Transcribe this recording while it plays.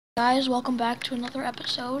Guys, welcome back to another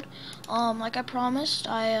episode. Like I promised,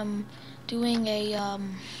 I am doing a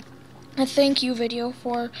thank you video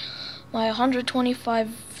for my 125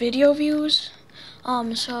 video views.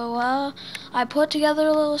 I put together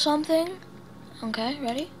a little something. Okay,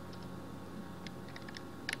 ready?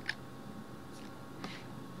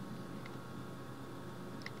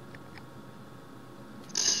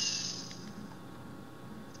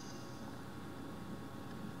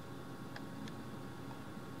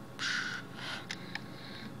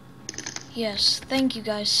 Yes, thank you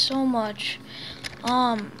guys so much.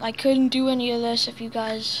 I couldn't do any of this if you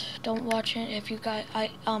guys don't watch it. If you guys, I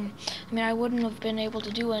wouldn't have been able to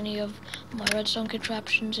do any of my redstone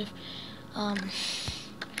contraptions if,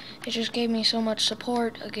 it just gave me so much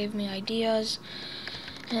support. It gave me ideas,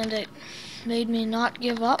 and it made me not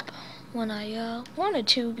give up when I wanted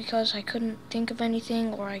to, because I couldn't think of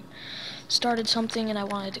anything, or I started something and I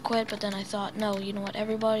wanted to quit, but then I thought, no, you know what,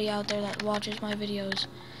 everybody out there that watches my videos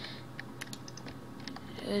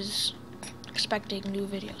is expecting new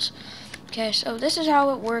videos. Okay, so this is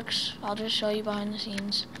how it works. I'll just show you behind the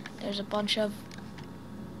scenes. There's a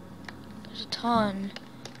ton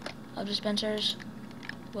of dispensers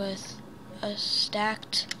with a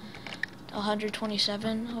stacked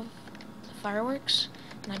 127 of the fireworks,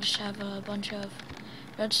 and I just have a bunch of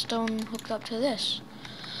redstone hooked up to this.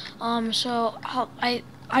 I'm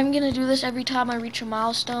gonna do this every time I reach a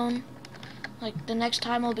milestone. Like, the next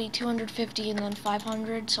time will be 250 and then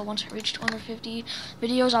 500, so once I reach 250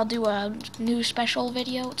 videos, I'll do a new special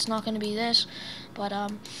video. It's not going to be this, but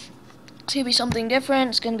it's going to be something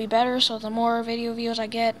different. It's going to be better, so the more video views I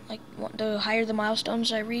get, like, the higher the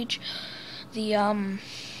milestones I reach, the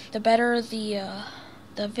better the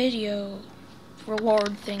video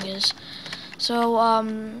reward thing is. So,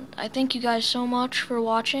 I thank you guys so much for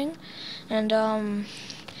watching, and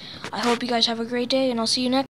I hope you guys have a great day, and I'll see you next